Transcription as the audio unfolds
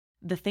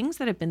the things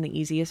that have been the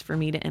easiest for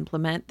me to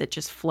implement, that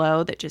just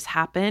flow, that just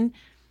happen,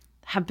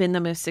 have been the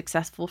most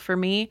successful for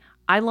me.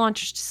 I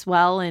launched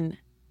Swell in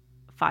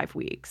 5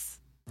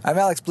 weeks. I'm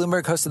Alex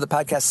Bloomberg, host of the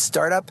podcast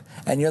Startup,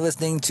 and you're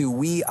listening to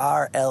We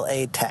Are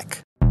LA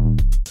Tech.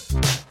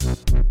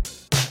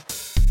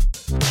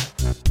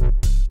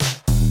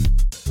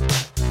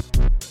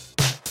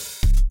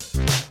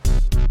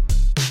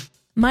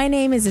 My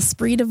name is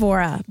Esprit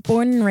Devora,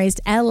 born and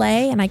raised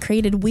LA, and I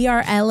created We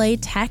Are LA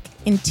Tech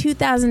in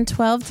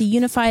 2012 to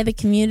unify the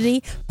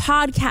community.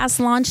 Podcast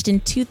launched in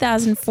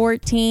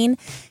 2014,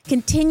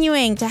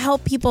 continuing to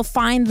help people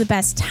find the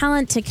best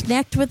talent, to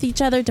connect with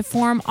each other, to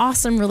form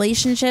awesome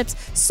relationships.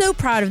 So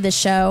proud of this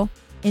show.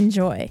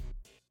 Enjoy.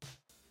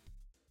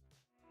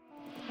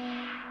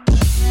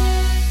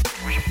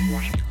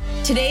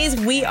 Today's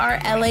We Are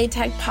LA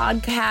Tech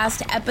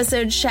podcast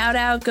episode shout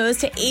out goes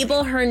to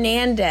Abel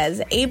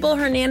Hernandez. Abel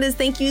Hernandez,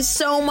 thank you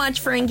so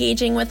much for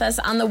engaging with us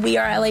on the We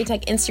Are LA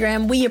Tech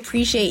Instagram. We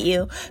appreciate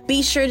you.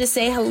 Be sure to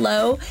say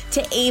hello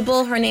to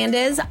Abel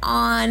Hernandez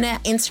on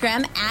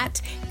Instagram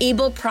at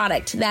Abel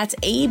Product. That's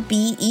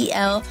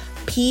ABELPRODUCT.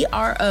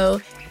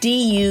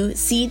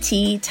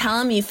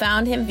 Tell him you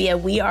found him via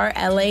We Are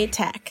LA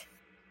Tech.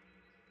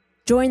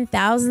 Join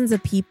thousands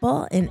of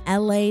people in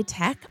LA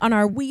Tech on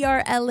our We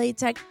Are LA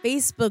Tech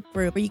Facebook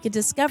group, where you can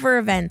discover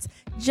events,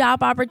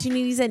 job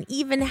opportunities, and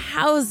even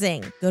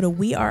housing. Go to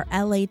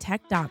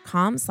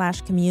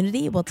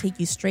wearelatech.com/community. We'll take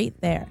you straight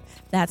there.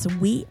 That's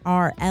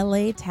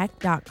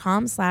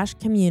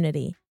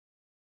wearelatech.com/community.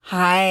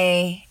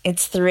 Hi,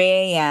 it's 3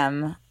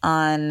 a.m.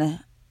 on,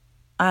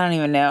 I don't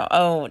even know.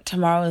 Oh,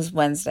 tomorrow is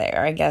Wednesday,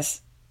 or I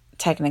guess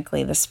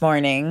technically this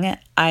morning.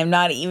 I'm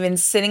not even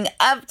sitting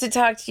up to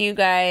talk to you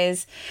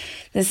guys.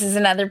 This is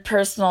another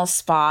personal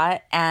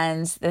spot.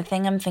 And the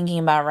thing I'm thinking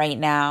about right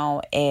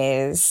now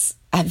is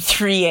at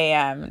 3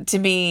 a.m. To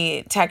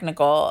be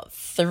technical,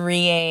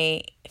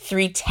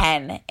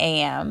 3:10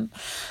 a.m.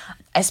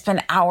 I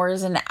spent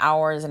hours and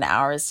hours and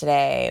hours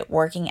today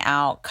working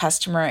out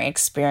customer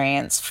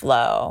experience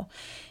flow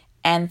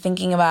and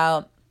thinking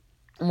about,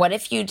 what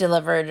if you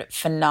delivered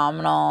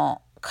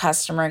phenomenal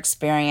customer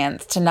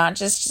experience to not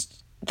just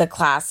the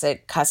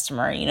classic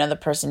customer, the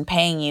person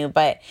paying you,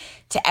 but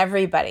to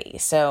everybody.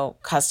 So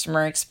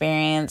customer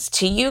experience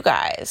to you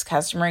guys,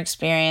 customer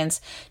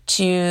experience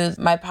to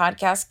my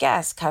podcast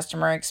guests,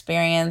 customer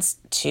experience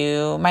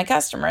to my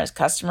customers,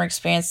 customer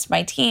experience to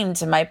my team,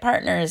 to my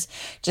partners.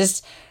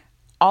 Just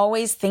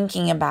always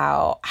thinking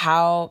about,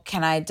 how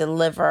can I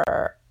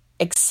deliver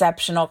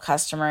exceptional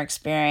customer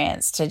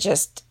experience to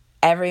just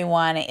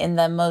everyone in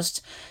the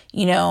most,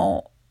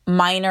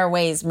 minor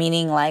ways,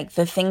 meaning like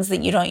the things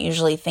that you don't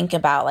usually think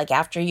about. Like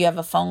after you have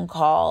a phone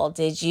call,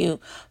 did you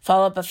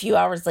follow up a few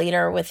hours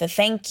later with a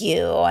thank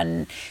you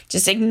and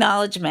just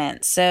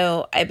acknowledgement?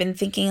 So I've been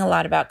thinking a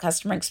lot about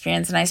customer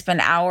experience, and I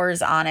spent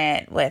hours on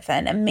it with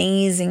an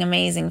amazing,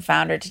 amazing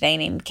founder today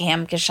named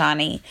Cam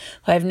Kashani,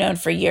 who I've known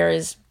for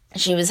years.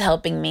 She was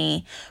helping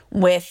me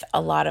with a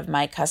lot of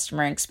my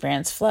customer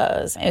experience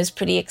flows. It was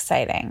pretty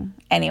exciting.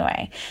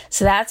 Anyway,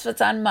 so that's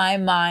what's on my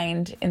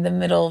mind in the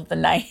middle of the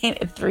night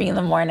at 3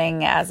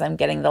 a.m. as I'm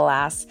getting the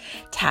last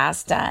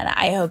task done.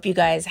 I hope you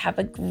guys have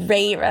a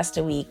great rest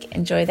of the week.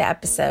 Enjoy the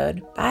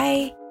episode.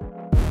 Bye.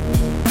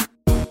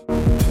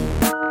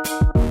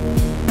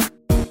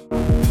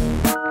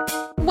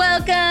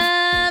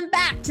 Welcome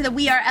back to the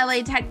We Are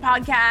LA Tech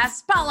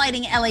podcast,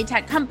 spotlighting LA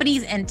Tech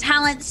companies and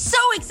talent. So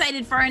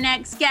excited for our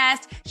next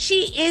guest.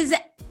 She is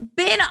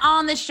been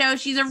on the show.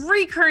 She's a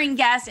recurring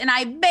guest, and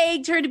I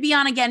begged her to be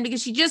on again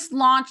because she just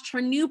launched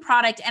her new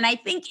product, and I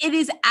think it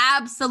is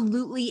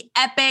absolutely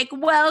epic.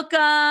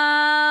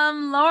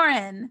 Welcome,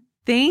 Lauren.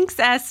 Thanks,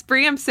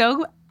 Esprit. I'm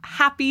so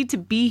happy to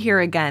be here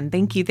again.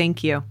 Thank you.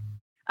 Thank you.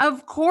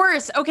 Of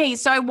course. Okay,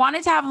 so I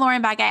wanted to have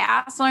Lauren back. I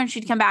asked Lauren if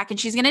she'd come back, and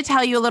she's going to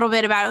tell you a little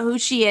bit about who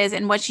she is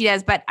and what she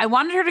does. But I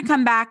wanted her to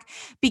come back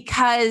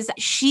because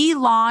she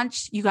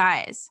launched, you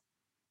guys,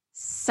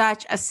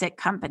 such a sick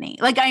company.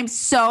 Like, I'm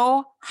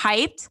so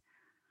hyped.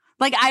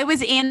 Like, I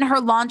was in her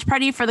launch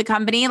party for the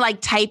company, like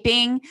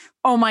typing,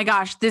 oh my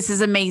gosh, this is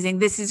amazing.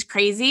 This is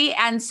crazy.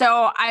 And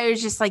so I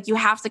was just like, you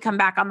have to come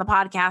back on the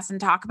podcast and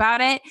talk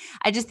about it.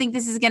 I just think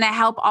this is going to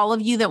help all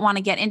of you that want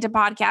to get into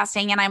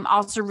podcasting. And I'm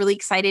also really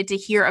excited to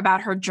hear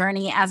about her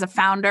journey as a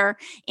founder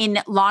in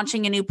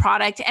launching a new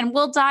product. And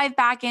we'll dive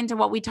back into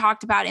what we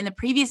talked about in the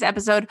previous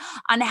episode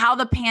on how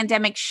the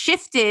pandemic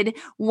shifted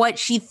what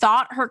she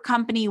thought her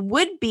company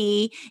would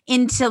be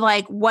into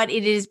like what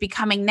it is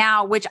becoming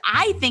now, which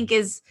I think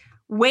is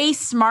way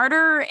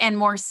smarter and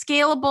more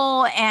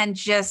scalable, and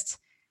just,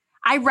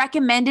 I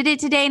recommended it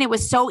today and it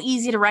was so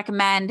easy to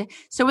recommend.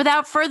 So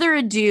without further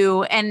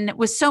ado, and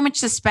with so much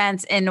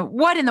suspense, and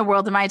what in the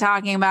world am I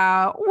talking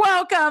about?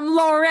 Welcome,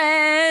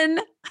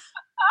 Lauren.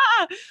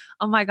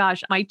 Oh my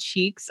gosh, my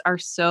cheeks are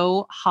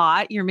so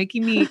hot. You're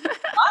making me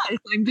hot.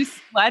 I'm just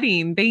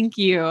sweating. Thank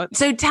you.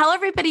 So tell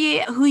everybody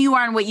who you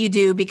are and what you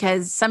do,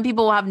 because some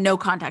people will have no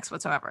context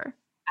whatsoever.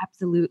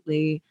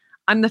 Absolutely.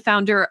 I'm the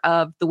founder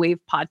of The Wave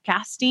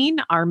Podcasting.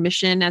 Our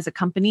mission as a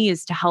company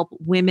is to help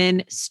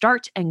women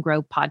start and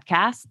grow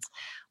podcasts.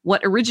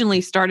 What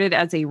originally started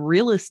as a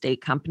real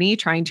estate company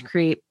trying to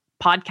create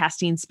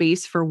podcasting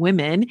space for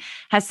women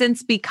has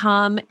since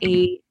become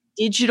a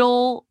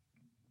digital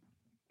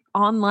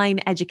online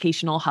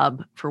educational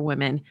hub for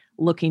women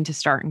looking to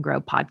start and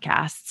grow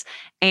podcasts.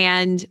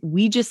 And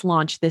we just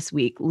launched this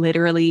week.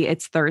 Literally,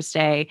 it's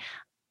Thursday.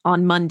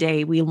 On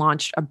Monday, we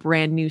launched a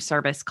brand new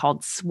service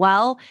called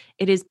Swell.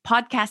 It is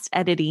podcast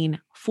editing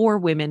for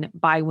women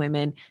by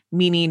women,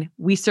 meaning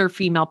we serve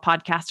female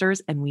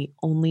podcasters and we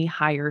only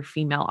hire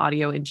female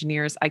audio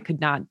engineers. I could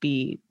not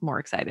be more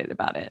excited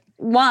about it.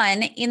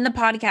 One, in the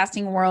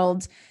podcasting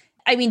world,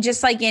 I mean,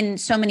 just like in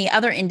so many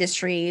other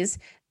industries,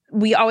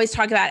 we always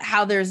talk about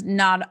how there's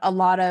not a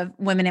lot of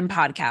women in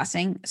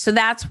podcasting. So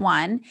that's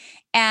one.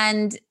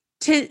 And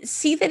to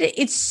see that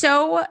it's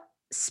so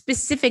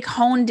specific,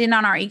 honed in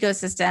on our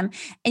ecosystem.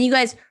 And you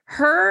guys,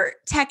 her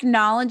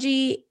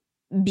technology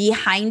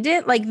behind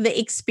it, like the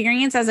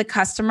experience as a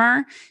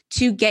customer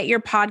to get your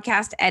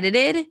podcast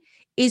edited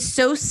is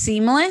so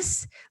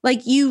seamless.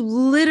 Like you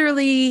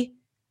literally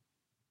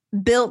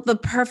built the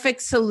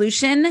perfect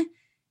solution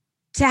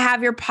to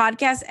have your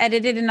podcast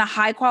edited in a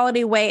high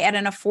quality way at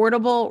an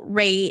affordable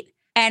rate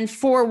and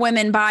for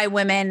women by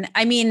women.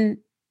 I mean,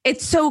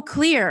 it's so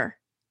clear.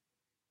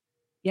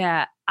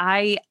 Yeah,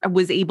 I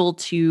was able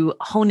to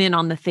hone in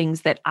on the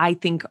things that I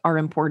think are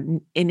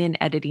important in an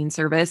editing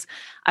service.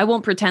 I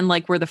won't pretend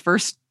like we're the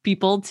first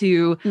people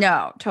to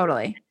No,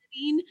 totally.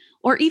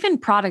 or even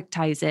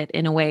productize it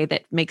in a way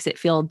that makes it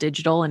feel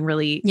digital and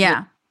really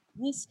Yeah.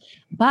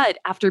 But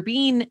after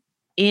being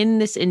in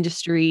this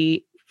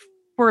industry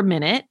for a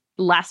minute,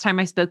 last time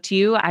I spoke to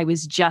you, I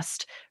was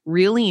just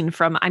reeling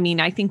from, I mean,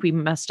 I think we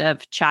must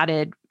have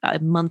chatted a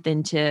month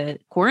into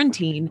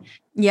quarantine.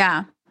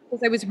 Yeah.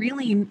 Because I was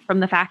reeling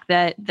from the fact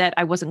that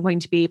I wasn't going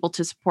to be able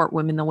to support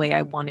women the way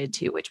I wanted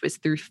to, which was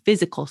through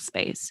physical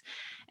space.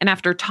 And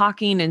after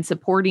talking and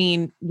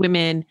supporting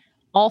women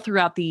all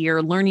throughout the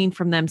year, learning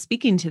from them,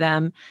 speaking to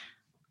them,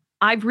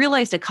 I've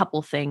realized a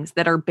couple things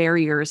that are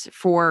barriers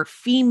for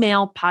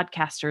female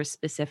podcasters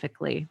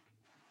specifically.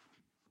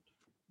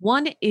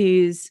 One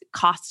is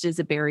cost is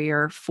a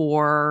barrier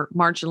for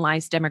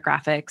marginalized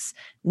demographics,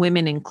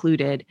 women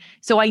included.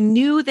 So I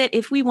knew that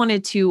if we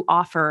wanted to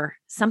offer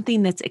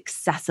something that's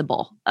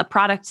accessible, a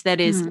product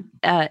that is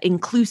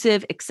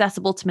inclusive,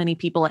 accessible to many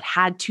people, it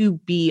had to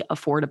be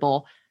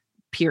affordable,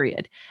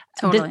 period.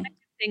 Totally. The second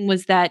thing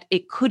was that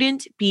it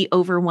couldn't be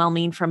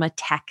overwhelming from a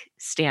tech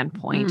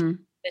standpoint.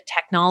 The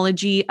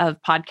technology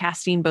of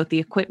podcasting, both the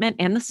equipment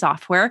and the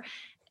software,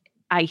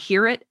 I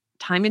hear it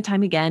time and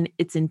time again,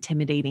 it's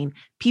intimidating.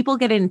 People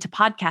get into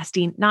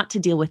podcasting not to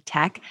deal with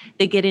tech.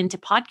 They get into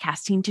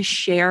podcasting to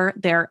share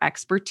their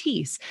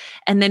expertise.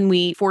 And then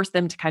we force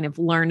them to kind of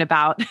learn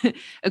about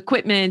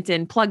equipment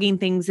and plugging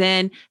things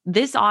in.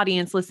 This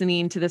audience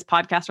listening to this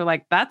podcast are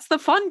like, that's the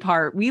fun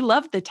part. We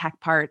love the tech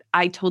part.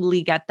 I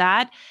totally get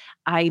that.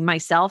 I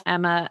myself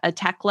am a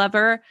tech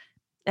lover.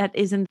 That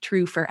isn't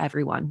true for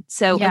everyone.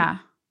 So yeah.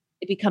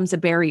 It becomes a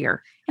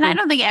barrier. And I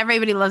don't think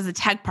everybody loves the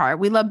tech part.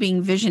 We love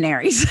being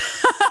visionaries.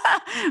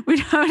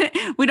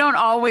 We don't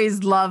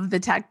always love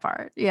the tech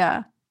part.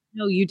 Yeah.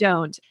 No, you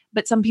don't.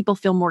 But some people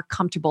feel more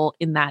comfortable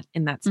in that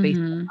space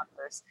than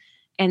others.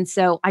 And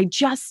so I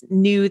just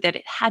knew that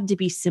it had to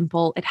be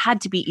simple. It had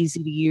to be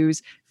easy to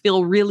use,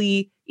 feel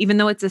really, even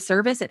though it's a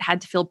service, it had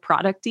to feel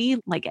producty,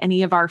 like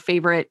any of our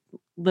favorite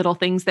little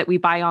things that we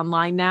buy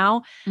online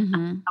now,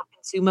 how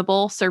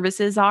consumable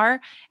services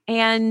are.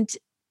 And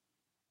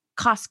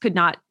cost could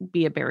not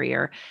be a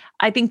barrier.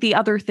 I think the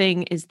other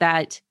thing is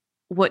that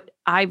what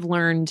I've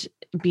learned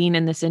being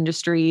in this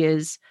industry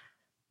is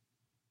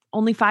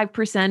only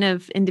 5%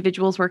 of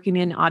individuals working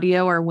in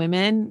audio are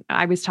women.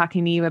 I was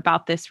talking to you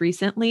about this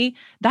recently.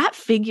 That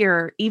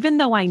figure, even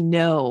though I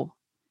know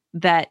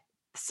that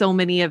so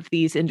many of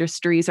these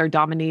industries are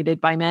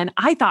dominated by men,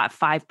 I thought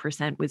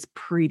 5% was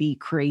pretty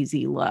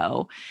crazy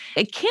low.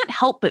 I can't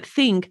help but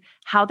think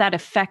how that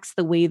affects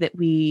the way that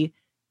we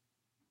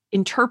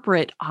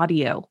interpret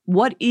audio.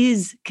 What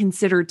is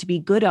considered to be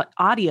good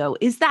audio?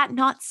 Is that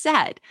not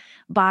said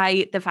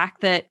by the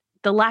fact that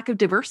the lack of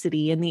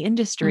diversity in the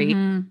industry?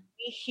 We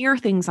hear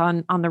things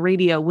on the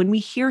radio, when we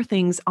hear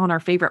things on our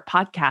favorite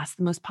podcasts,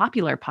 the most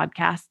popular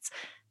podcasts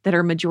that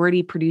are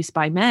majority produced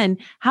by men,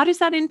 how does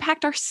that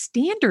impact our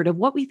standard of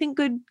what we think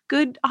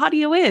good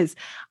audio is?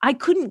 I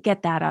couldn't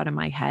get that out of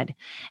my head.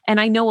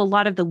 And I know a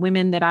lot of the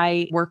women that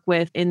I work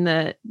with in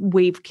the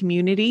Wave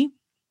community,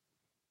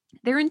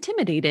 they're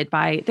intimidated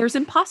by, there's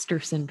imposter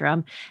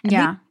syndrome. And they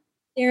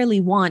necessarily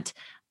want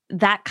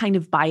that kind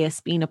of bias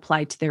being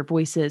applied to their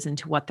voices and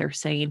to what they're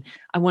saying.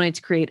 I wanted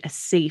to create a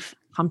safe,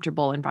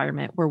 comfortable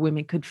environment where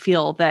women could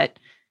feel that,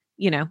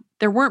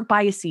 there weren't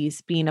biases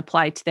being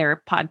applied to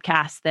their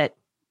podcasts that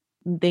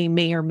they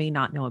may or may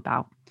not know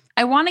about.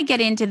 I want to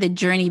get into the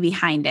journey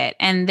behind it.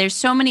 And there's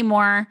so many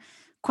more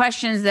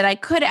questions that I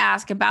could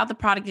ask about the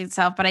product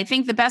itself, but I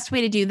think the best way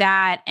to do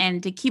that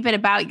and to keep it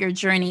about your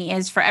journey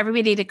is for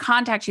everybody to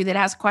contact you that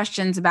has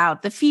questions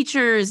about the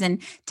features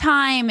and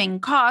time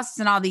and costs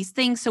and all these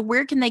things. So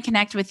where can they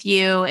connect with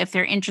you if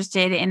they're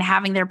interested in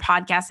having their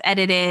podcast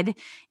edited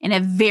in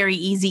a very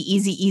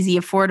easy,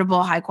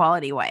 affordable, high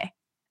quality way?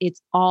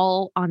 It's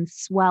all on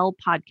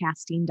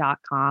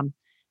swellpodcasting.com.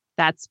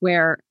 That's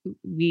where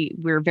we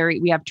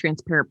have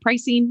transparent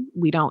pricing.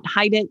 We don't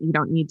hide it. You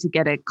don't need to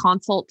get a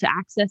consult to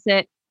access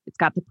it. It's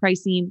got the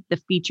pricing, the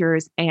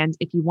features, and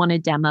if you want a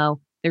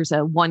demo, there's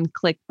a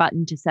one-click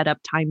button to set up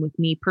time with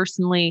me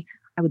personally.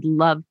 I would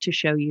love to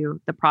show you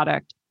the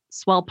product.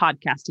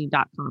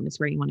 Swellpodcasting.com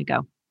is where you want to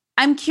go.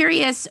 I'm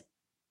curious,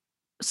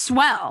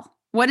 Swell,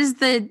 what is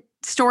the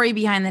story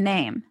behind the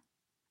name?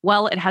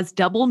 Well, it has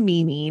double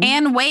meaning.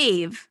 And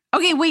Wave.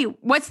 Okay, wait,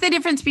 what's the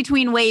difference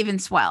between Wave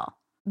and Swell?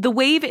 The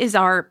Wave is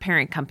our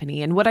parent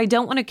company. And what I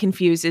don't want to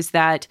confuse is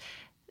that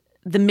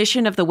the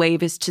mission of the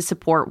Wave is to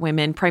support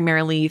women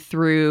primarily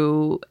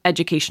through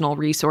educational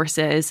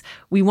resources.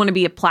 We want to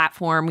be a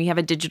platform. We have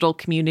a digital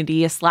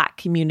community, a Slack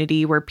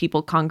community where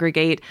people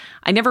congregate.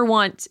 I never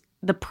want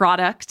the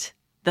product,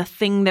 the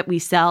thing that we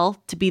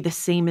sell, to be the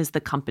same as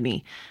the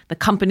company. The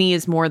company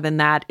is more than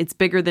that. It's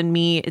bigger than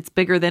me. It's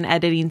bigger than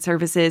editing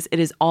services. It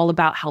is all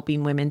about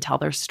helping women tell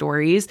their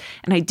stories.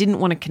 And I didn't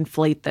want to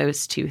conflate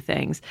those two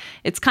things.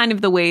 It's kind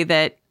of the way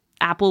that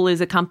Apple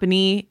is a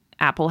company.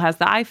 Apple has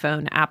the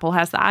iPhone. Apple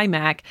has the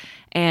iMac.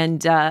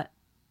 And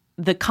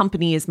the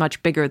company is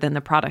much bigger than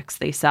the products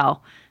they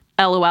sell.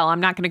 LOL, I'm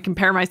not going to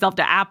compare myself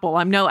to Apple.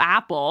 I'm no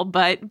Apple,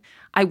 but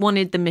I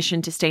wanted the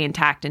mission to stay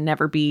intact and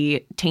never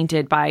be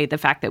tainted by the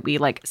fact that we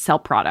sell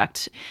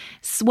product.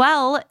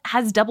 Swell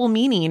has double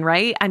meaning,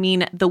 right? I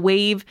mean, the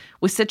Wave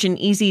was such an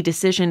easy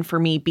decision for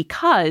me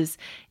because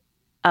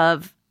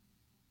of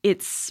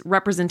its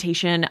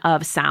representation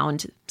of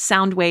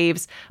sound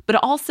waves, but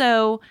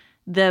also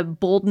the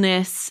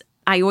boldness.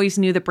 I always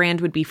knew the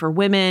brand would be for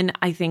women.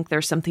 I think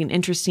there's something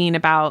interesting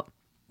about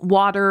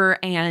water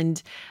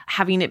and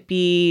having it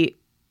be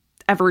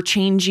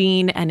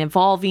ever-changing and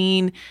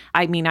evolving.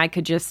 I mean, I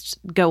could just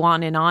go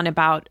on and on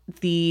about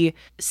the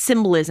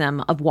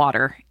symbolism of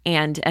water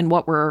and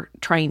what we're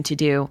trying to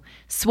do.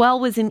 Swell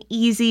was an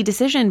easy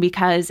decision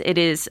because it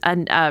is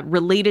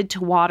related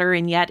to water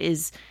and yet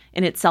is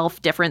in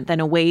itself different than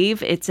a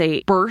wave. It's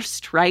a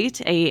burst,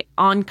 right? A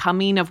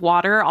oncoming of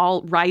water,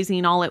 all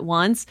rising all at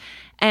once.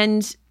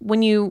 And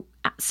when you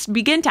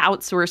begin to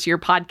outsource your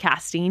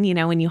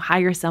podcasting, when you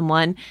hire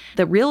someone,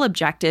 the real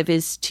objective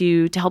is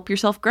to help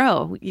yourself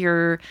grow.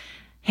 You're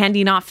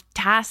handing off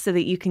tasks so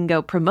that you can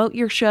go promote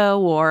your show,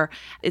 or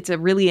it's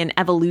really an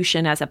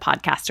evolution as a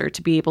podcaster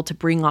to be able to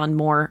bring on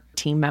more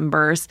team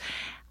members.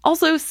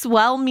 Also,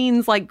 swell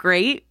means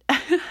great.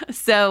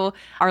 So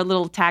our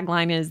little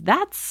tagline is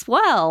 "That's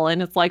swell,"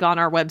 and it's on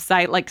our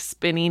website,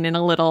 spinning in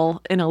a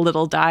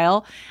little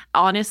dial.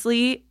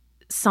 Honestly,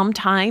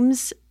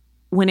 sometimes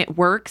when it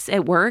works,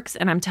 it works.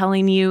 And I'm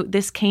telling you,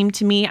 this came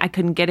to me. I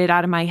couldn't get it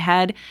out of my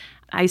head.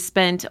 I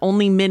spent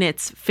only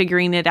minutes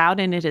figuring it out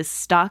and it is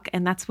stuck.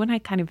 And that's when I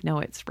kind of know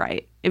it's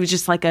right. It was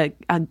just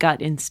a gut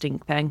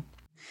instinct thing.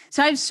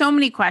 So I have so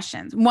many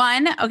questions.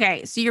 One,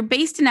 okay, so you're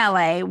based in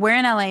LA. Where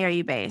in LA are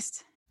you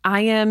based?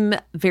 I am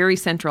very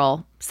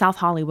central, South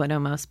Hollywood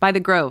almost, by the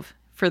Grove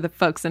for the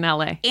folks in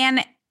LA.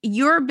 And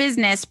your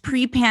business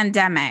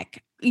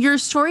pre-pandemic, your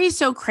story is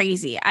so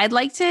crazy. I'd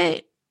like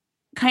to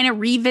kind of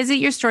revisit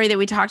your story that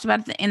we talked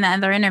about in the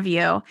other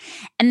interview,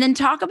 and then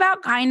talk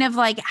about kind of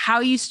how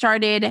you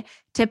started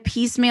to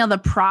piecemeal the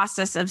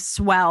process of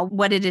Swell,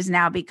 what it has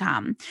now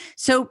become.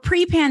 So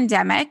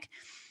pre-pandemic,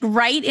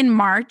 right in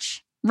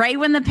March, right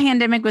when the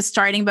pandemic was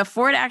starting,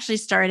 before it actually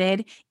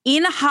started,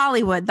 in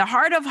Hollywood, the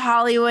heart of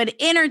Hollywood,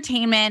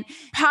 entertainment,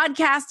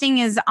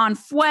 podcasting is on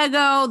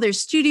fuego.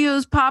 There's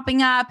studios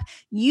popping up.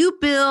 You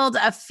build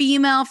a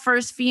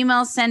first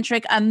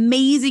female-centric,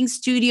 amazing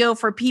studio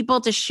for people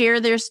to share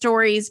their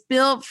stories,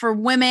 built for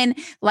women.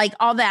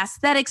 All the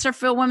aesthetics are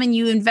for women.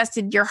 You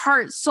invested your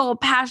heart, soul,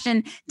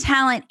 passion,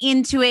 talent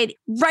into it,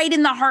 right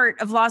in the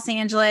heart of Los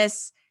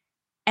Angeles.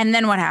 And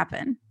then what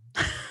happened?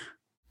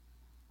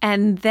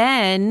 And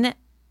then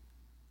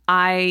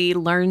I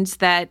learned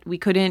that we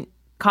couldn't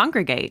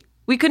congregate.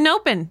 We couldn't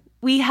open.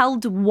 We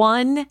held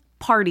one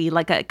party,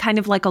 kind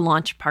of like a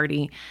launch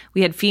party.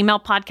 We had female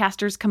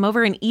podcasters come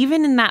over. And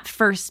even in that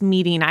first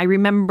meeting, I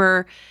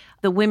remember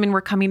the women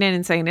were coming in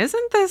and saying,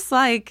 isn't this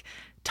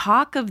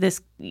talk of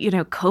this,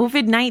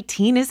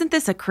 COVID-19, isn't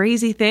this a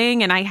crazy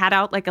thing? And I had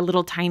out a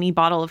little tiny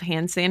bottle of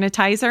hand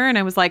sanitizer. And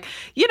I was like,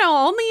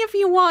 only if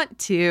you want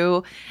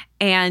to.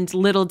 And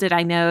little did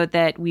I know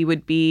that we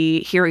would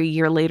be here a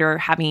year later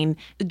having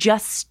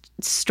just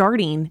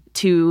starting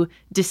to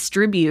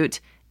distribute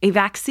a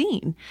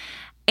vaccine.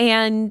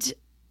 And,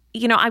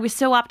 I was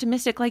so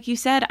optimistic, like you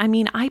said. I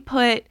mean,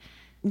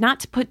 not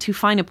to put too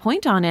fine a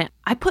point on it,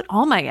 I put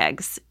all my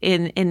eggs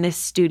in this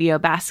studio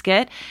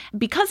basket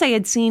because I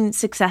had seen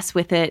success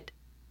with it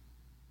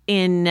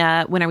in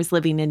when I was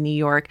living in New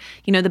York.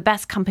 You know, the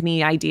best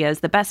company ideas,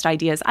 the best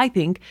ideas, I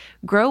think,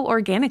 grow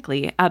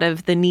organically out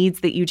of the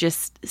needs that you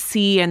just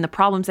see and the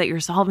problems that you're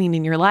solving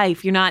in your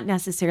life. You're not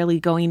necessarily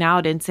going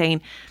out and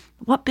saying,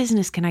 what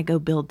business can I go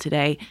build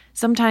today?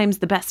 Sometimes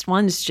the best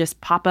ones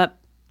just pop up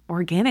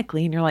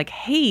organically and you're like,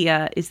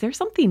 hey, is there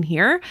something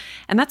here?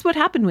 And that's what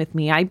happened with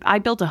me. I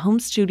built a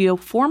home studio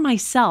for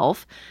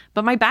myself,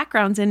 but my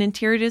background's in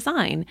interior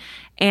design.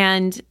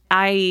 And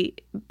I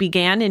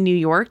began in New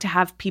York to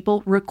have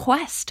people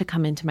request to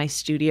come into my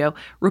studio,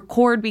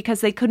 record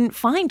because they couldn't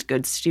find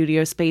good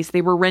studio space.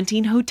 They were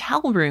renting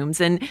hotel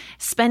rooms and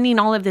spending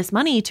all of this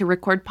money to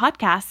record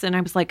podcasts. And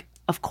I was like,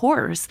 of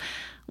course.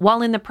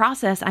 While in the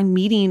process, I'm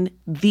meeting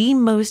the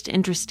most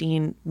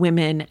interesting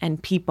women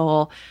and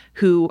people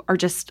who are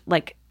just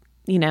like,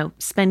 you know,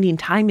 spending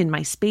time in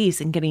my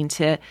space and getting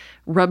to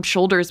rub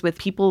shoulders with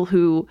people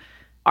who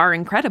are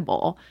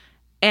incredible.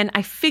 And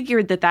I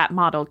figured that that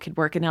model could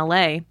work in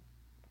LA.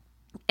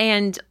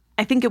 And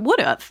I think it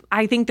would have.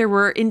 I think there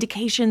were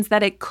indications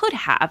that it could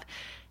have,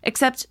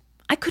 except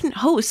I couldn't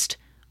host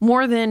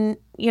more than,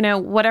 you know,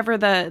 whatever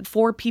the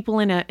 4 people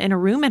in a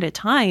room at a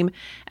time.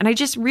 And I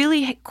just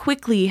really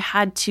quickly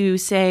had to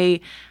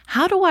say,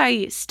 how do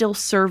I still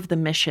serve the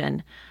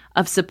mission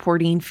of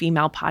supporting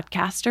female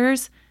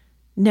podcasters,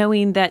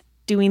 knowing that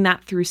doing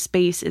that through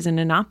space isn't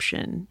an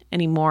option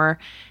anymore?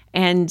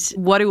 And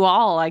what do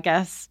all, I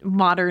guess,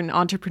 modern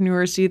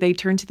entrepreneurs do? They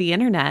turn to the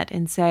internet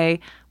and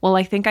say, well,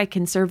 I think I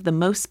can serve the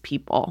most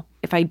people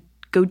if I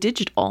go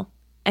digital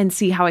and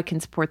see how I can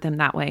support them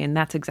that way. And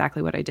that's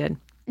exactly what I did.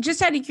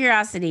 Just out of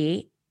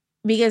curiosity,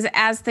 because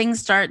as things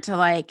start to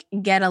like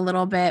get a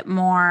little bit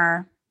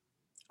more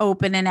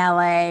open in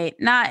LA,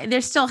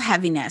 there's still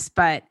heaviness,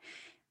 but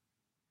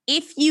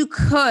if you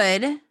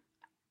could,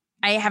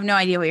 I have no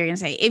idea what you're going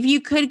to say. If you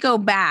could go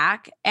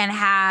back and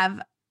have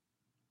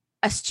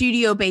a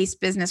studio-based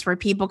business where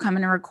people come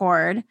in and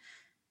record,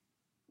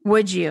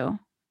 would you?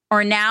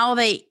 Or now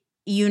that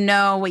you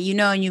know what you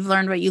know and you've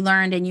learned what you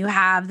learned and you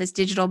have this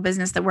digital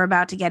business that we're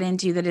about to get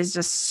into that is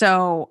just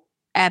so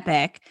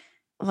epic,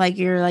 like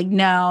you're like,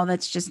 no,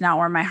 that's just not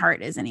where my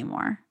heart is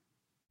anymore?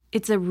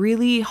 It's a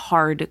really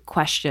hard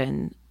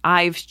question.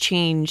 I've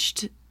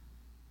changed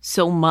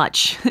so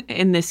much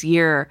in this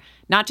year,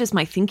 not just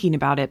my thinking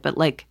about it, but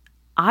like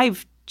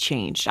I've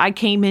changed. I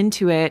came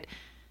into it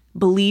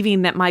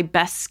believing that my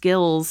best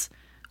skills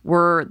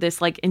were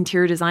this like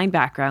interior design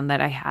background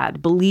that I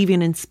had,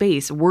 believing in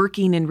space,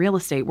 working in real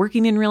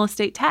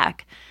estate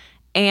tech.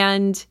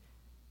 And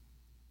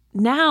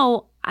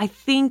now I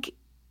think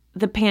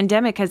the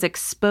pandemic has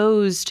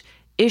exposed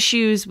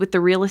issues with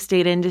the real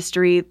estate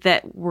industry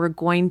that were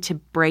going to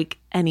break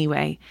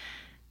anyway.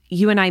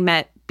 You and I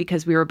met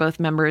because we were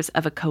both members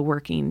of a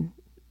co-working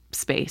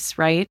space,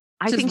 right?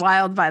 Which is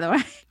wild, by the way.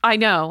 I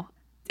know.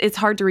 It's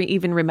hard to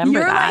even remember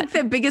that. You're like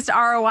the biggest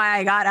ROI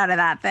I got out of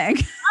that thing.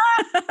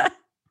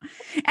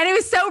 And it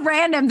was so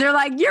random. They're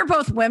like, you're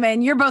both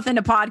women. You're both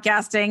into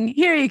podcasting.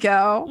 Here you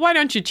go. Why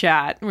don't you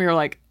chat? And we were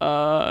like,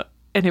 And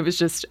it was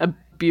just a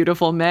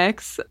beautiful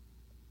mix.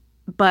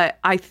 But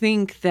I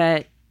think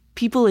that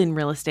people in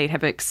real estate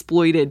have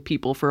exploited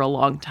people for a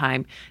long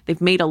time.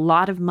 They've made a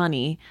lot of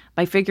money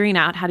by figuring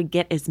out how to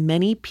get as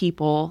many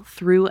people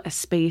through a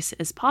space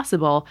as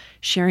possible,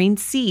 sharing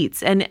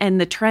seats. And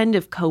the trend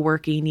of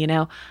co-working, you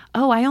know,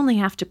 I only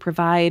have to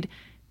provide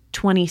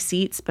 20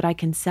 seats, but I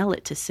can sell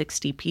it to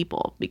 60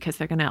 people because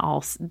they're going to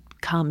all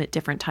come at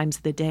different times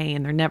of the day.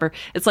 And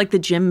it's like the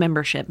gym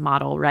membership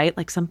model, right?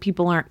 Like some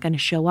people aren't going to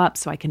show up,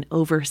 so I can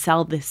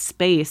oversell this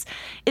space.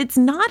 It's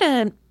not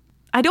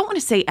I don't want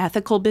to say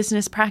ethical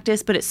business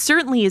practice, but it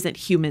certainly isn't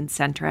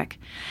human-centric.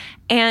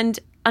 And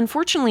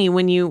unfortunately,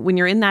 when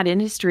you're in that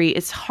industry,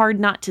 it's hard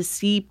not to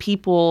see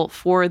people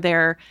for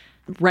their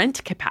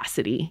rent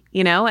capacity,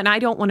 you know? And I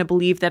don't want to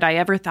believe that I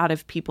ever thought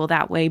of people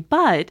that way,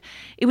 but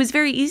it was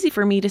very easy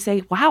for me to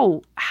say,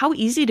 wow, how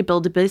easy to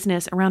build a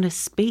business around a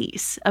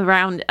space,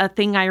 around a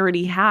thing I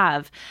already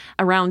have,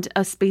 around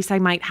a space I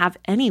might have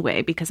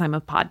anyway because I'm a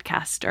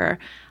podcaster.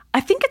 I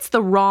think it's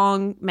the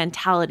wrong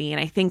mentality, and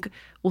I think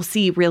we'll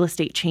see real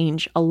estate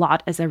change a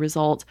lot as a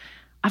result.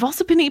 I've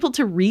also been able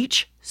to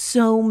reach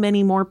so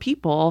many more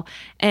people,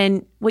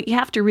 and what you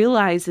have to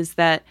realize is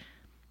that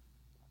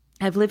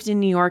I've lived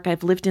in New York,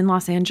 I've lived in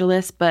Los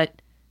Angeles,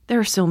 but there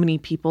are so many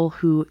people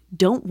who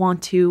don't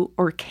want to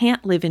or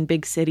can't live in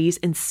big cities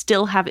and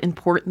still have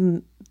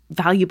important,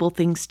 valuable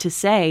things to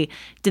say.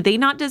 Did they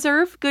not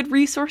deserve good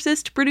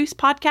resources to produce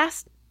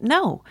podcasts?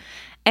 No.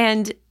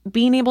 And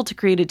being able to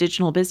create a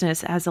digital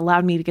business has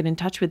allowed me to get in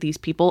touch with these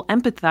people,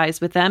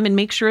 empathize with them, and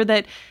make sure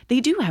that they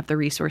do have the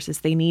resources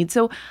they need.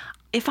 So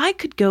if I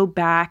could go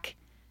back,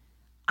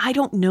 I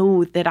don't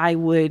know that I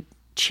would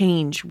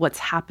change what's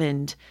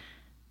happened.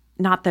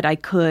 Not that I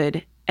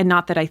could, and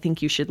not that I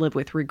think you should live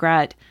with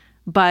regret,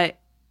 but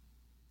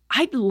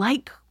I'd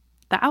like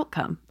the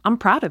outcome. I'm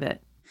proud of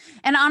it.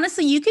 And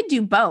honestly, you could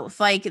do both.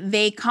 Like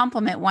they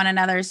complement one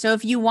another. So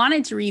if you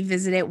wanted to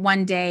revisit it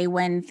one day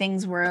when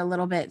things were a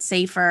little bit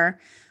safer,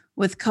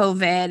 with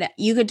COVID,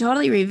 you could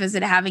totally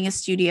revisit having a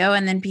studio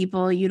and then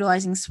people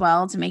utilizing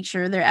Swell to make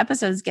sure their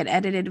episodes get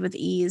edited with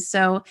ease.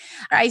 So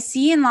I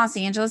see in Los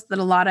Angeles that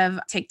a lot of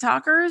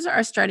TikTokers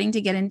are starting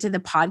to get into the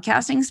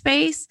podcasting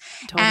space.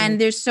 Totally.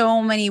 And there's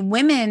so many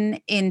women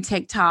in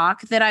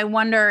TikTok that I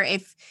wonder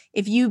if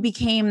you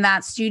became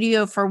that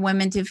studio for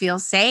women to feel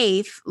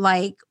safe,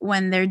 like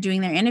when they're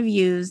doing their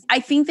interviews.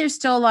 I think there's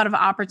still a lot of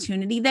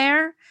opportunity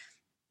there,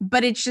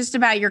 but it's just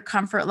about your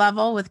comfort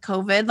level with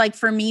COVID. Like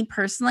for me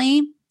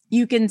personally,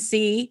 you can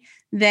see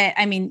that,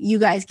 I mean, you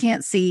guys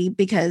can't see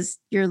because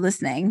you're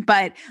listening,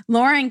 but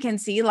Lauren can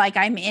see, like,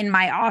 I'm in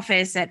my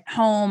office at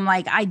home.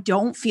 Like, I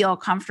don't feel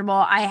comfortable.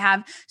 I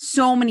have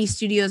so many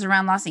studios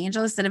around Los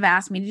Angeles that have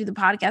asked me to do the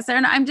podcast there.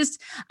 And I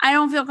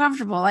don't feel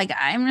comfortable. Like,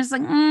 I'm just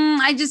like,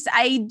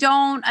 I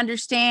don't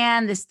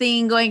understand this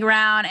thing going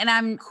around and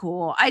I'm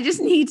cool. I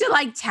just need to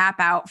like tap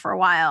out for a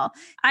while.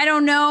 I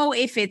don't know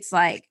if it's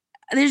like,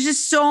 there's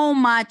just so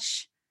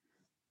much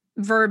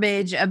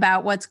verbiage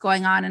about what's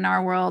going on in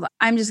our world.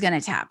 I'm just going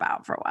to tap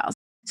out for a while.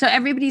 So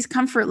everybody's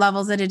comfort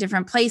level's at a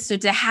different place. So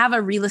to have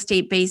a real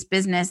estate-based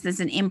business that's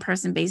an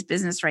in-person based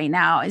business right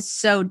now is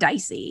so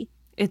dicey.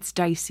 It's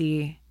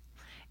dicey.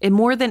 And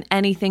more than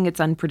anything, it's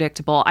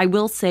unpredictable. I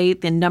will say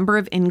the number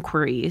of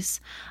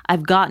inquiries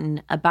I've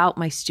gotten about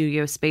my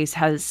studio space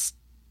has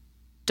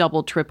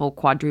doubled, tripled,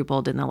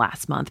 quadrupled in the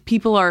last month.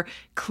 People are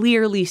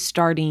clearly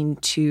starting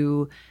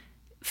to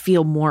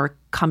feel more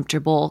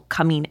comfortable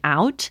coming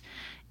out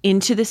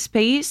into the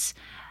space.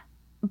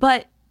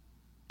 But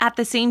at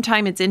the same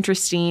time, it's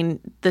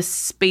interesting. The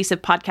space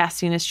of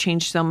podcasting has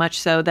changed so much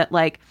so that,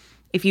 like,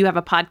 if you have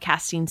a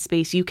podcasting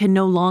space, you can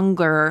no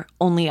longer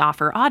only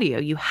offer audio.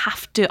 You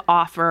have to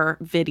offer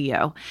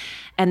video.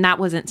 And that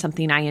wasn't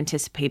something I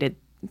anticipated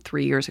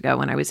 3 years ago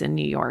when I was in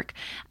New York.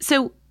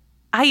 So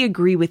I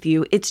agree with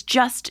you. It's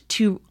just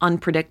too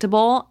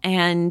unpredictable,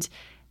 and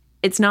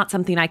it's not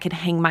something I could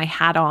hang my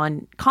hat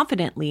on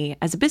confidently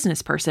as a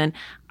business person.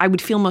 I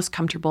would feel most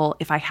comfortable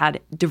if I had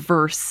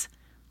diverse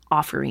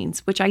offerings,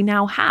 which I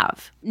now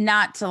have.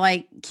 Not to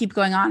like keep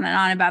going on and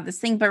on about this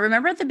thing, but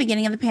remember at the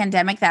beginning of the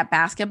pandemic, that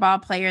basketball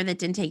player that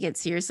didn't take it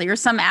seriously, or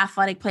some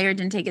athletic player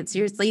didn't take it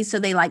seriously, so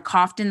they like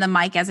coughed in the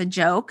mic as a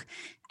joke.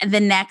 And the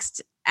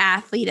next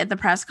athlete at the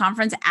press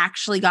conference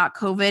actually got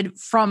COVID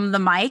from the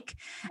mic.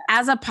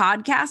 As a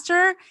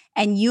podcaster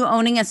and you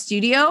owning a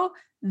studio,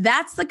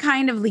 that's the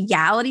kind of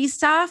legality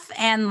stuff.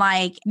 And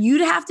like, you'd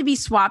have to be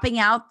swapping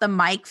out the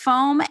mic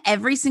foam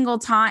every single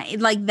time.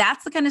 Like,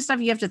 that's the kind of stuff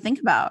you have to think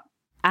about.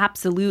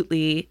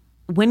 Absolutely.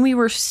 When we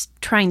were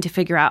trying to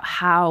figure out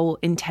how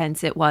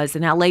intense it was,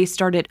 and LA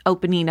started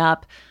opening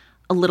up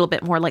a little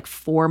bit more like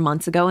 4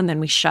 months ago, and then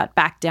we shut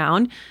back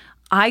down,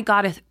 I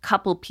got a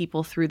couple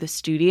people through the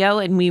studio,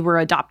 and we were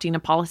adopting a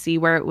policy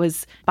where it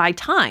was by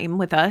time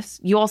with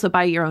us. You also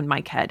buy your own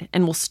mic head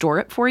and we'll store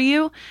it for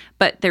you,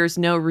 but there's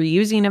no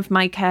reusing of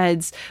mic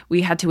heads.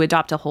 We had to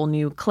adopt a whole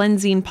new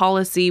cleansing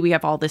policy. We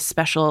have all this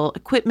special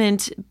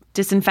equipment,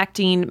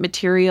 disinfecting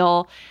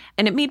material,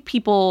 and it made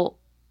people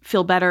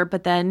feel better.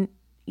 But then,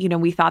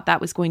 we thought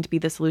that was going to be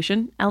the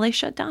solution. LA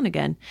shut down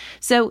again.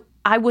 So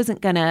I wasn't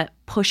going to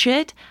push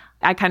it.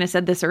 I kind of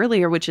said this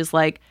earlier, which is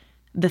like,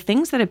 the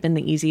things that have been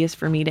the easiest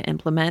for me to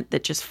implement,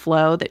 that just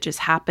flow, that just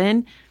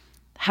happen,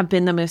 have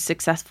been the most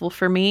successful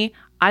for me.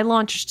 I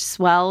launched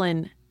Swell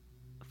in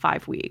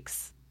 5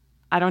 weeks.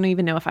 I don't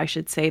even know if I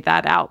should say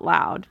that out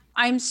loud.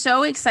 I'm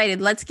so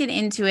excited. Let's get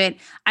into it.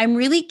 I'm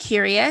really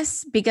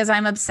curious because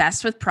I'm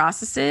obsessed with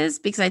processes,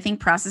 because I think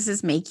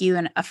processes make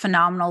you a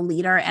phenomenal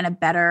leader and a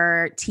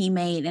better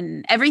teammate,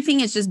 and everything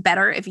is just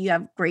better if you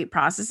have great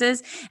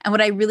processes. And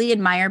what I really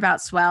admire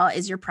about Swell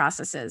is your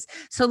processes.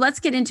 So let's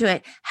get into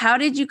it. How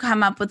did you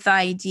come up with the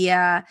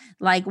idea?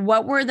 Like,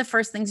 what were the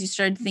first things you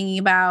started thinking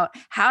about?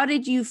 How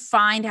did you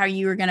find how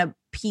you were going to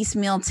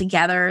piecemeal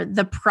together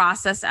the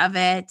process of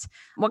it?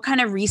 What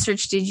kind of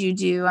research did you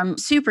do? I'm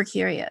super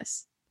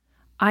curious.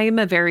 I am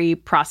a very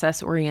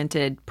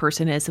process-oriented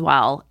person as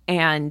well.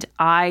 And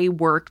I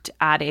worked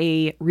at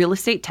a real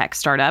estate tech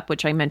startup,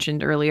 which I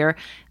mentioned earlier,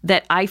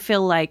 that I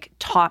feel like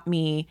taught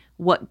me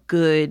what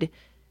good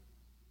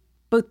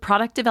both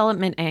product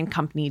development and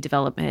company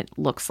development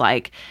looks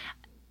like.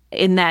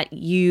 In that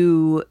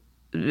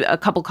a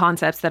couple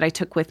concepts that I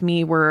took with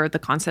me were the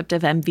concept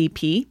of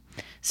MVP.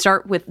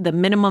 Start with the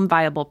minimum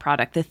viable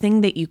product, the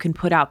thing that you can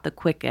put out the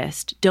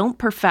quickest. Don't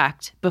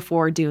perfect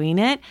before doing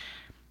it,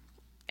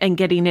 and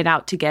getting it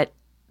out to get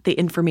the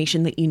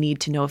information that you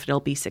need to know if it'll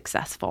be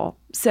successful.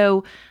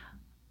 So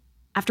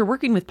after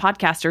working with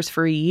podcasters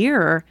for a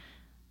year,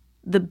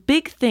 the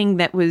big thing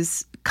that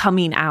was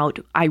coming out,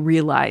 I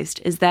realized,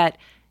 is that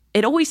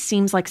it always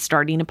seems like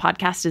starting a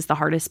podcast is the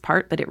hardest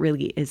part, but it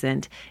really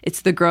isn't.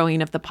 It's the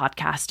growing of the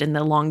podcast and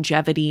the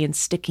longevity and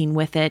sticking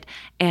with it.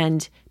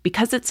 And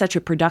because it's such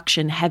a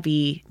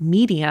production-heavy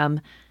medium,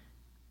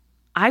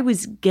 I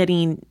was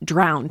getting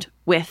drowned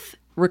with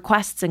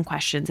requests and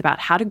questions about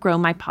how to grow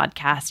my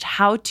podcast,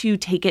 how to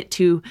take it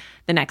to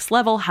the next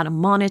level, how to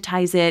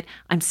monetize it.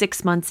 I'm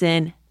 6 months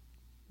in,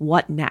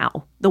 what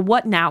now? The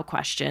what now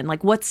question,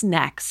 like what's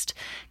next,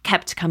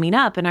 kept coming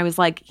up. And I was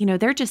like,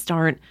 there just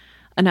aren't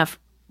enough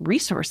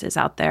resources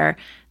out there.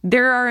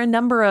 There are a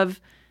number of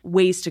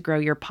ways to grow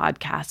your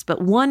podcast,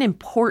 but one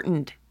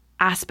important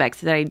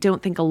aspect that I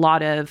don't think a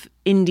lot of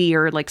indie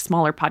or like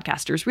smaller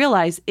podcasters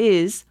realize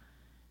is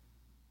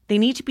they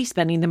need to be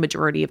spending the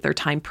majority of their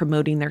time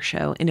promoting their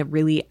show in a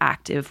really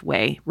active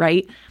way,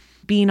 right?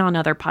 Being on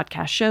other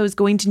podcast shows,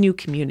 going to new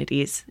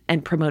communities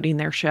and promoting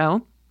their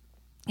show.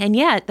 And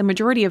yet the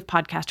majority of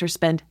podcasters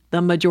spend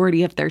the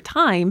majority of their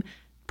time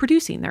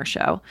producing their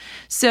show.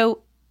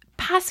 So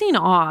passing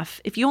off,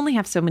 if you only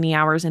have so many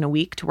hours in a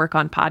week to work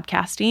on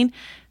podcasting,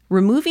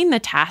 removing the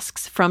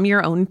tasks from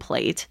your own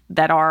plate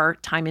that are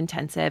time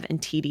intensive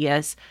and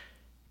tedious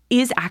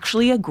is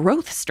actually a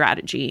growth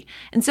strategy.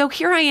 And so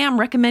here I am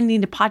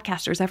recommending to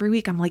podcasters every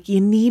week. I'm like, you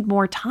need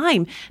more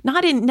time,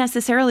 not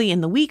necessarily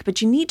in the week,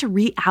 but you need to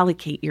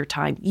reallocate your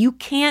time. You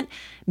can't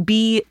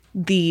be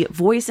the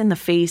voice and the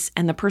face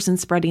and the person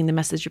spreading the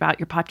message about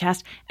your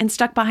podcast and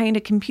stuck behind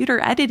a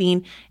computer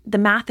editing. The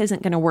math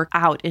isn't going to work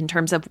out in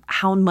terms of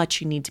how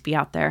much you need to be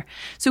out there.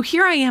 So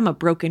here I am, a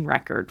broken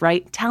record,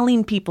 right?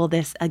 Telling people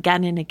this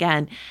again and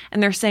again.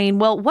 And they're saying,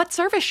 well, what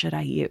service should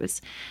I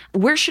use?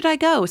 Where should I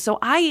go? So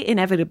I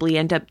inevitably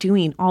end up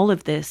doing all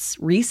of this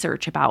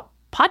research about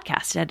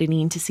podcast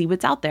editing to see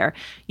what's out there.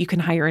 You can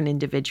hire an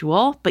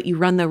individual, but you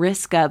run the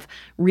risk of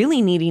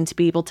really needing to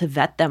be able to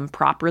vet them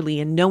properly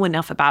and know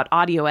enough about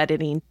audio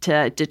editing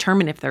to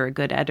determine if they're a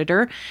good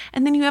editor.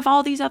 And then you have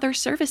all these other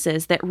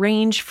services that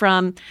range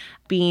from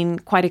being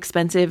quite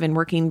expensive and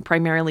working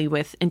primarily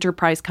with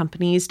enterprise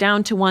companies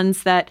down to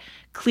ones that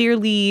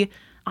clearly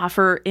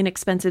offer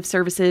inexpensive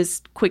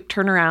services, quick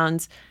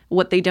turnarounds.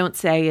 What they don't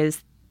say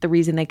is the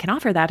reason they can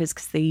offer that is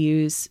because they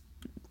use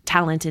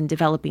talent in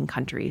developing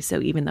countries.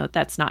 So even though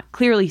that's not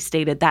clearly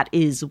stated, that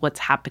is what's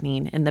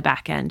happening in the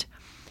back end.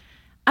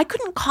 I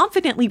couldn't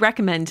confidently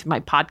recommend my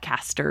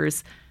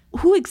podcasters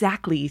who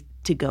exactly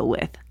to go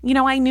with.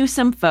 I knew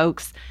some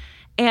folks.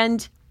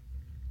 And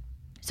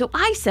so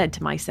I said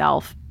to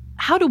myself,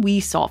 how do we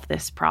solve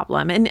this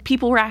problem? And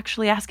people were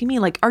actually asking me,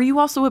 like, are you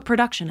also a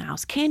production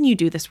house? Can you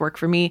do this work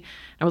for me?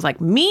 And I was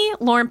like, me,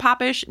 Lauren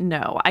Popish?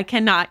 No, I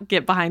cannot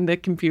get behind the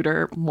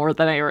computer more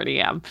than I already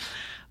am.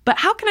 But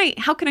how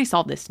can I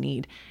solve this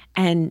need?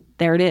 And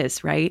there it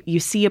is, right? You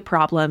see a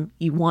problem,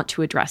 you want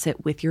to address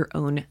it with your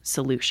own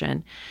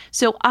solution.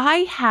 So I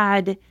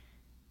had,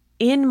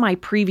 in my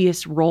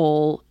previous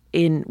role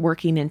in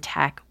working in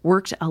tech,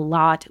 worked a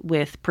lot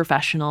with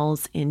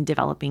professionals in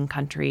developing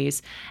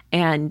countries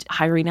and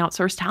hiring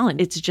outsourced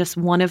talent. It's just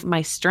one of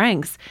my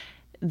strengths.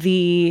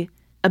 The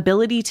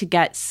ability to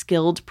get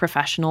skilled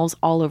professionals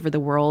all over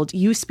the world.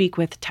 You speak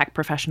with tech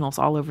professionals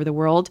all over the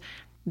world.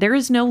 There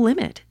is no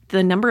limit.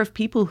 The number of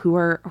people who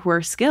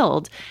are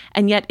skilled.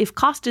 And yet if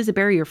cost is a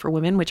barrier for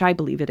women, which I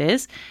believe it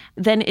is,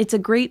 then it's a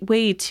great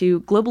way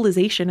to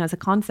globalization as a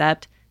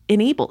concept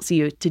enables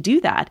you to do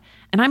that.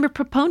 And I'm a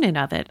proponent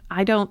of it.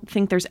 I don't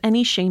think there's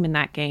any shame in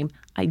that game.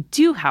 I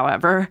do,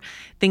 however,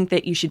 think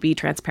that you should be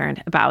transparent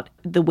about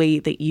the way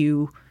that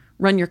you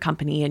run your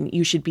company, and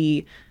you should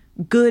be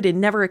good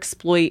and never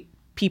exploit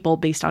people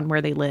based on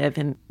where they live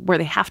and where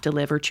they have to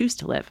live or choose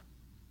to live.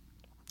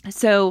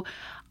 So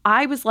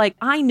I was like,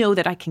 I know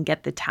that I can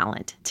get the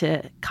talent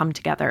to come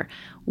together.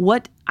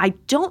 What I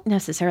don't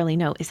necessarily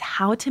know is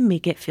how to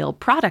make it feel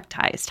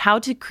productized, how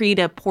to create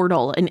a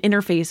portal, an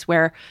interface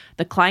where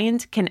the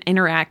client can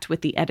interact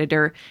with the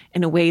editor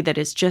in a way that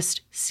is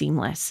just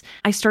seamless.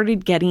 I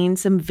started getting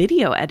some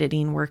video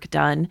editing work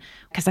done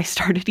because I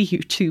started a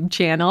YouTube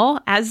channel,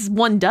 as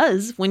one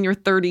does when you're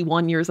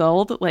 31 years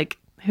old. Like,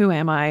 who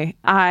am I?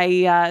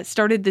 I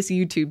started this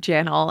YouTube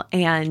channel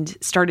and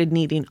started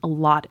needing a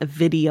lot of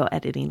video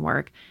editing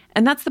work.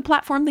 And that's the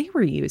platform they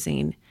were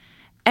using.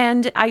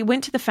 And I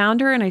went to the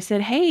founder and I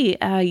said, hey,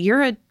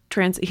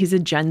 he's a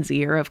Gen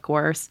Zer, of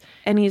course.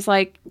 And he's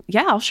like,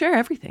 yeah, I'll share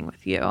everything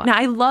with you. Now,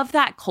 I love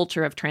that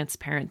culture of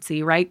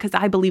transparency, right? Because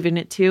I believe in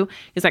it too.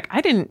 He's like,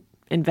 I didn't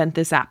invent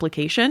this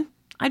application.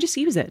 I just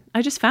use it.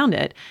 I just found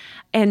it.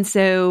 And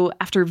so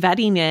after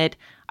vetting it,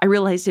 I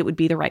realized it would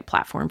be the right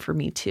platform for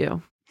me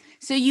too.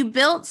 So you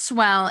built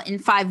Swell in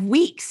 5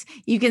 weeks.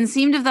 You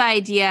conceived of the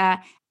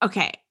idea,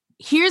 okay,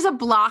 here's a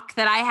block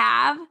that I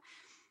have.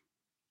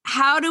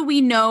 How do we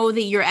know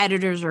that your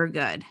editors are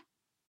good?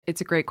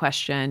 It's a great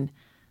question.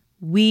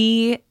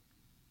 We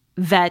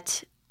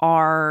vet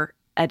our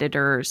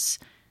editors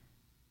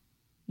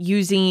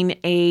using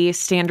a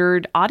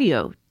standard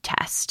audio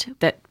test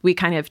that we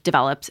kind of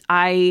developed.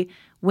 I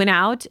went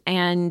out,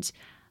 and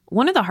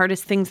one of the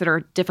hardest things that are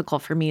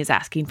difficult for me is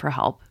asking for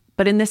help.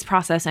 But in this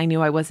process, I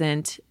knew I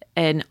wasn't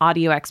an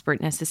audio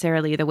expert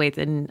necessarily the way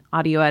that an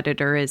audio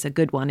editor is, a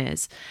good one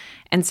is.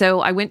 And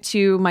so I went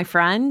to my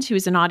friend who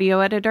is an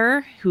audio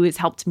editor who has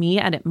helped me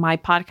edit my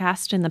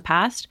podcast in the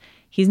past.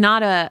 He's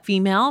not a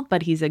female,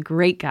 but he's a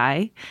great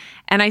guy.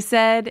 And I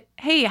said,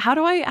 hey, how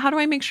do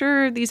I make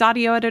sure these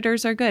audio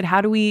editors are good?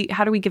 How do we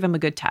give them a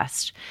good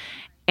test?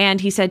 And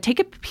he said, take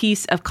a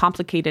piece of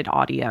complicated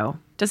audio.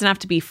 It doesn't have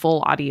to be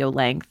full audio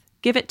length.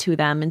 give it to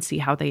them and see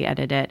how they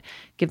edit it,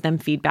 give them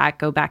feedback,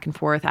 go back and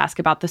forth, ask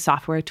about the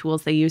software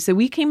tools they use. So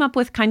we came up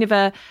with kind of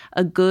a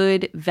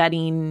good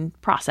vetting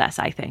process,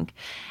 I think,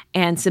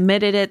 and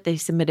submitted it. They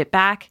submit it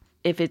back.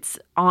 If it's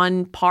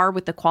on par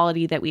with the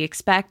quality that we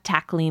expect,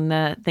 tackling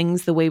the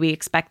things the way we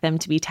expect them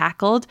to be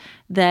tackled,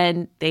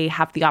 then they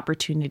have the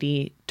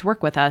opportunity to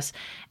work with us.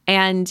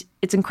 And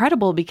it's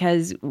incredible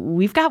because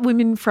we've got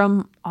women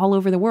from all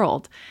over the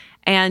world.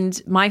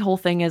 And my whole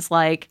thing is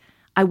like,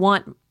 I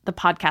want the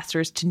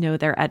podcasters to know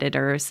their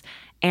editors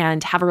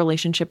and have a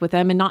relationship with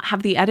them and not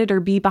have the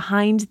editor be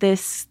behind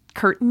this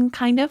curtain,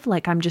 kind of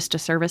like I'm just a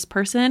service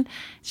person.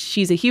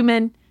 She's a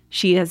human.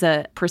 She has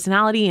a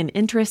personality and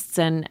interests.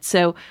 And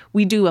so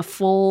we do a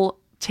full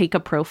take a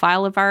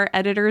profile of our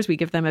editors. We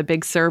give them a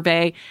big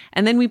survey.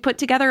 And then we put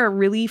together a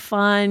really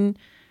fun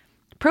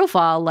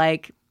profile.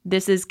 Like,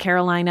 this is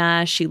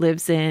Carolina. She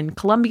lives in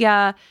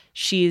Colombia.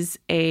 She's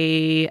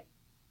a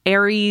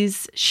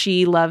Aries.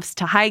 She loves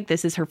to hike.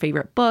 This is her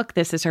favorite book.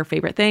 This is her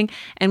favorite thing.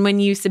 And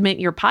when you submit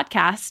your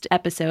podcast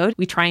episode,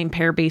 we try and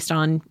pair based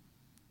on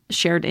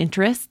shared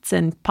interests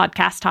and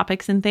podcast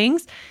topics and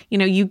things. You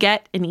know, you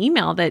get an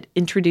email that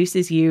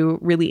introduces you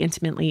really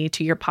intimately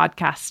to your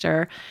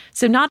podcaster.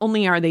 So not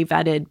only are they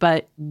vetted,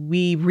 but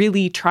we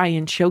really try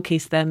and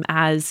showcase them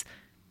as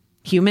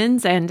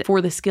humans and for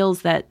the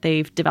skills that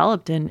they've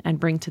developed and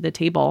bring to the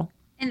table.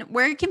 And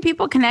where can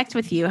people connect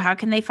with you? How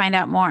can they find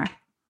out more?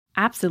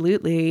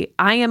 Absolutely.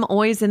 I am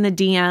always in the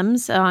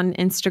DMs on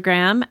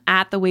Instagram.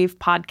 @The Wave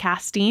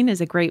Podcasting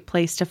is a great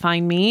place to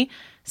find me.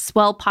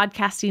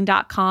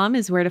 Swellpodcasting.com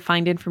is where to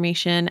find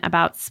information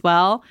about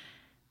Swell.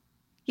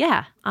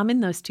 Yeah, I'm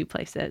in those two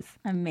places.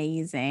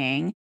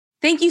 Amazing.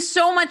 Thank you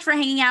so much for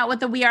hanging out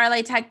with the We Are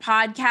LA Tech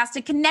podcast.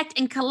 To connect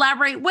and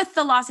collaborate with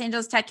the Los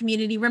Angeles tech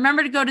community,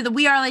 remember to go to the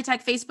We Are LA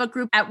Tech Facebook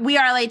group at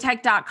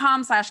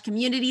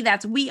wearelatech.com/community.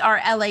 That's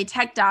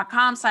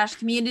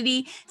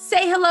wearelatech.com/community.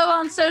 Say hello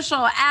on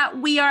social at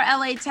We Are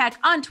LA Tech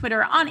on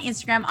Twitter, on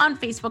Instagram, on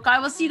Facebook. I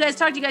will see you guys,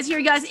 talk to you guys, hear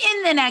you guys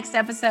in the next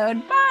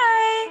episode.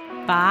 Bye.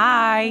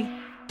 Bye.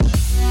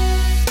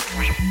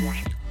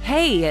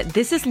 Hey,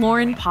 this is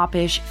Lauren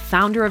Popish,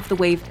 founder of The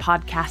Wave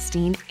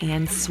Podcasting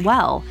and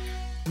Swell.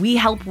 We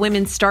help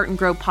women start and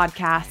grow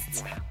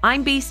podcasts.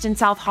 I'm based in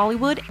South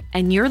Hollywood,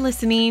 and you're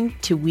listening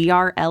to We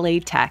Are LA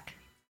Tech.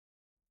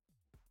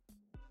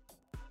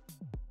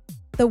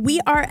 The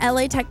We Are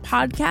LA Tech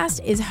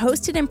podcast is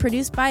hosted and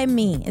produced by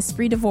me,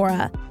 Espree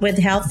Devora. With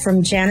help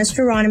from Janice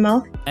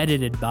Geronimo.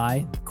 Edited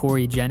by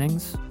Corey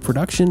Jennings.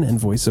 Production and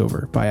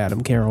voiceover by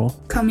Adam Carroll.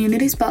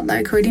 Community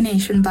Spotlight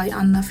coordination by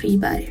Anna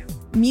Friberg.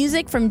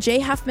 Music from Jay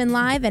Huffman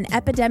Live and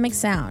Epidemic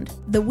Sound.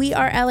 The We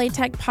Are LA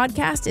Tech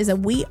podcast is a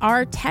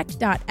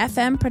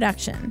wearetech.fm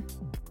production.